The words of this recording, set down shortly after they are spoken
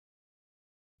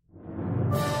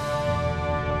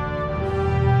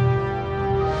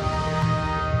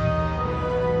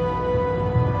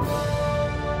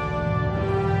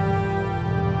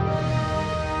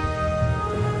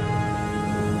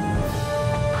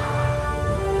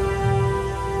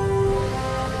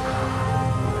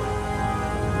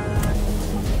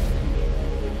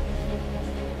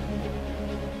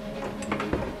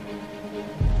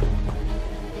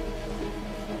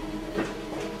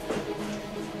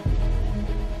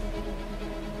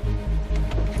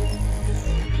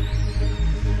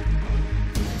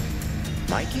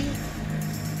Frankie?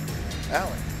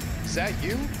 Alan, is that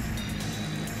you?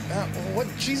 What?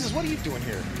 Jesus, what are you doing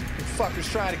here? You fuckers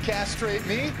trying to castrate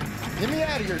me? Get me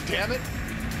out of here, damn it!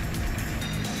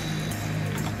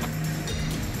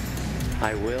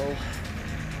 I will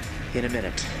in a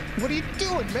minute. What are you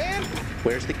doing, man?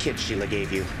 Where's the kid Sheila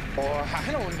gave you? Oh,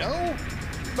 I don't know.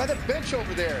 By the bench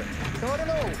over there. No, I don't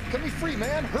know. Cut me free,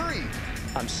 man. Hurry.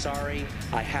 I'm sorry.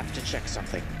 I have to check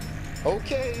something.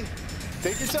 Okay.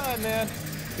 Take your time, man.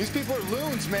 These people are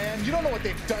loons, man. You don't know what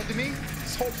they've done to me.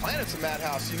 This whole planet's a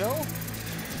madhouse, you know?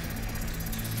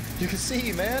 You can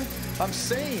see, man. I'm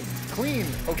sane. Clean,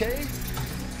 okay?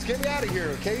 Let's get me out of here,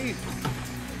 okay?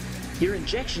 Your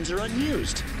injections are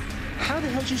unused. How the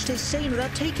hell did you stay sane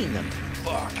without taking them?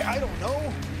 Fuck, I don't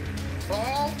know.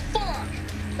 Oh, fuck!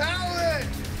 Alan!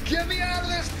 Get me out of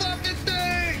this fucking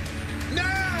thing!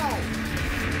 Now!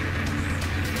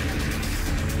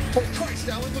 Oh, Christ,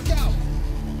 Alan, look out!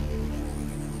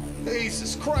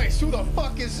 Jesus Christ, who the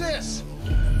fuck is this?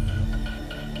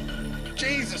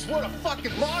 Jesus, what a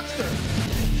fucking monster!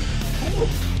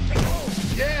 Oh,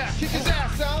 yeah, kick his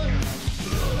ass, Alan!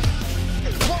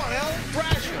 Come on, Alan,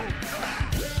 thrash him!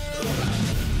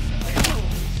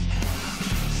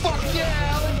 Fuck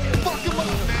yeah, Alan! Fuck him up,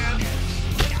 man!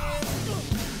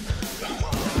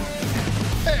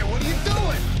 Hey, what are you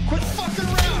doing? Quit fucking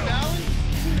around, Alan!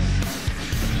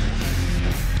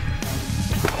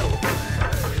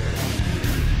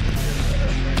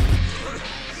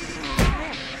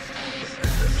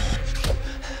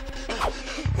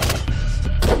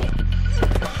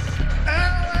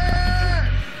 Alan!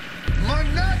 My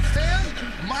nuts, man!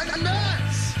 My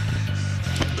nuts!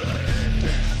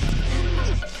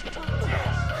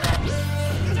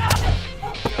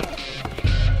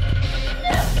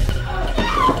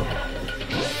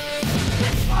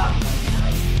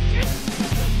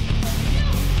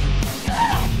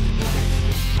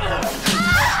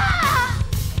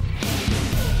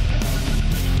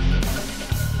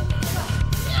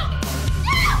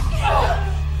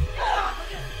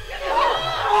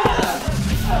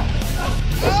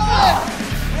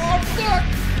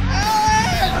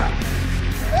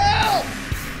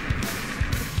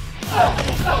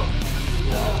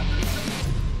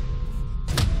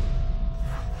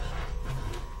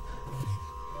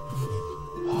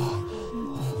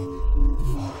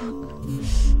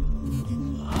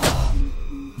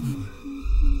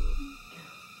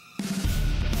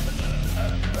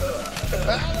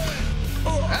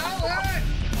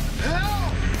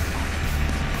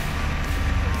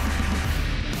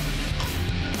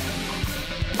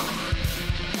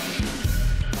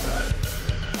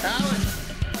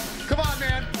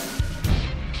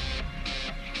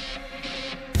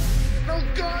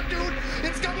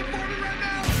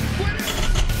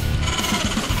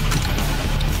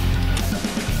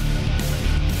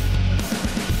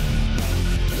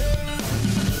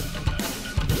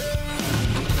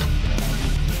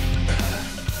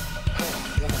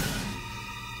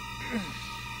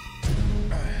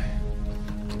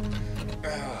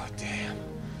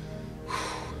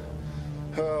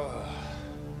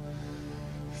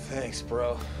 Thanks,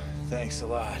 bro. Thanks a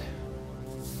lot.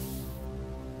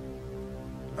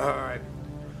 Alright.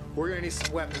 We're gonna need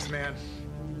some weapons, man.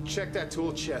 Check that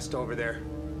tool chest over there.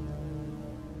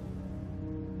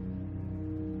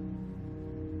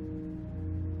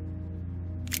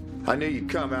 I knew you'd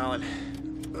come, Alan.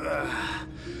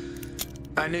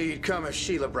 I knew you'd come if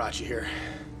Sheila brought you here.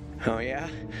 Oh, yeah?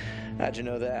 How'd you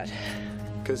know that?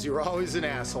 'Cause you're always an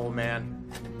asshole, man.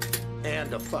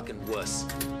 And a fucking wuss.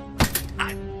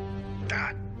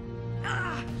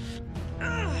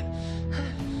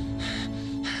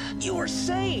 You were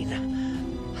sane!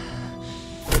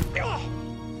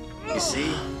 You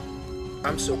see?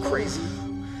 I'm so crazy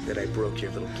that I broke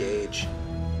your little cage.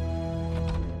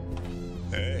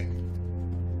 Hey.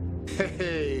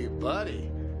 Hey, buddy.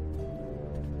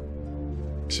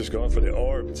 He's just going for the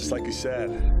orb, just like he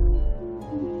said.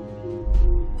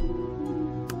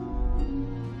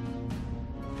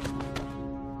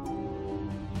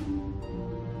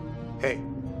 Hey,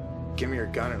 give me your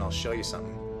gun and I'll show you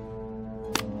something.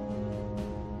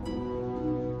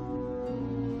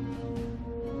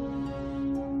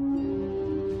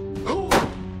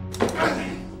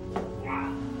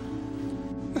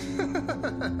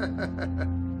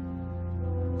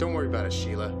 Don't worry about it,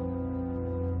 Sheila.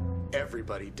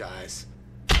 Everybody dies.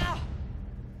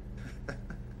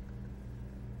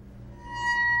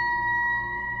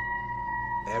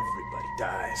 Everybody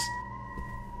dies.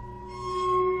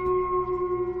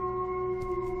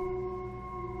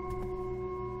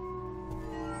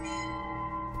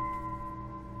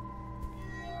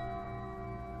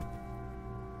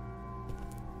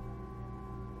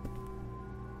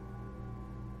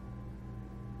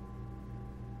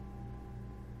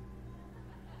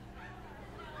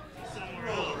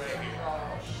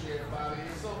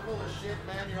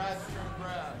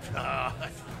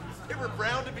 They were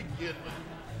brown to begin with.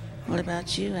 What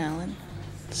about you, Alan?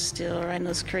 Still writing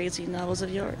those crazy novels of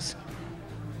yours?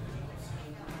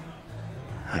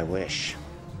 I wish.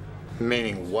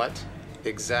 Meaning what,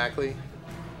 exactly?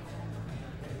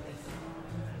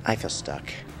 I feel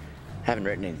stuck. Haven't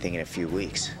written anything in a few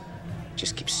weeks.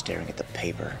 Just keep staring at the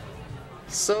paper.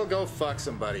 So go fuck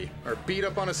somebody, or beat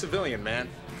up on a civilian, man.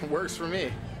 Works for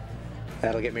me.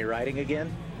 That'll get me writing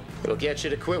again? It'll get you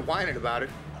to quit whining about it,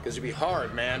 because you'll be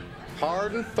hard, man.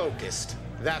 Hard and focused.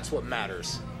 That's what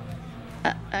matters.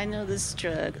 I know this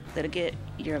drug that'll get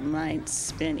your mind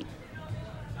spinning.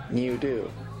 You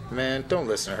do. Man, don't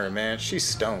listen to her, man. She's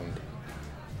stoned.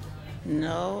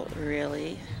 No,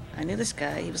 really. I knew this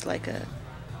guy. He was like a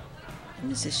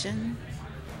musician.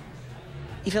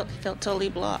 He felt totally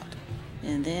blocked.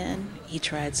 And then he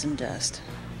tried some dust.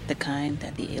 The kind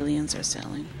that the aliens are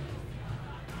selling.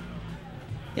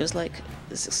 It was like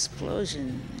this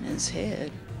explosion in his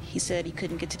head. He said he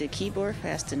couldn't get to the keyboard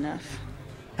fast enough.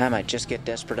 I might just get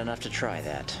desperate enough to try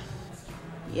that.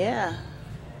 Yeah,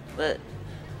 but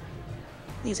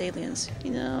these aliens,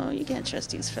 you can't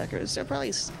trust these fuckers. They'll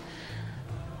probably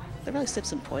slip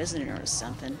some poison in her or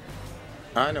something.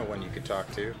 I know one you could talk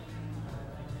to.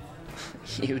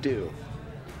 You do.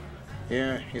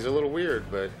 Yeah, he's a little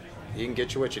weird, but he can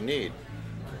get you what you need.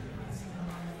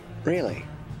 Really?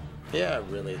 Yeah,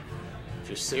 really. If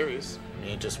you're serious, and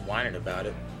you ain't just whining about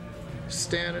it.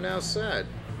 Standing outside.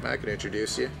 I can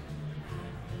introduce you.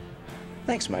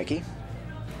 Thanks, Mikey.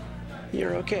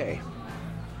 You're okay.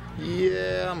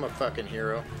 Yeah, I'm a fucking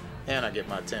hero. And I get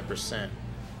my 10%.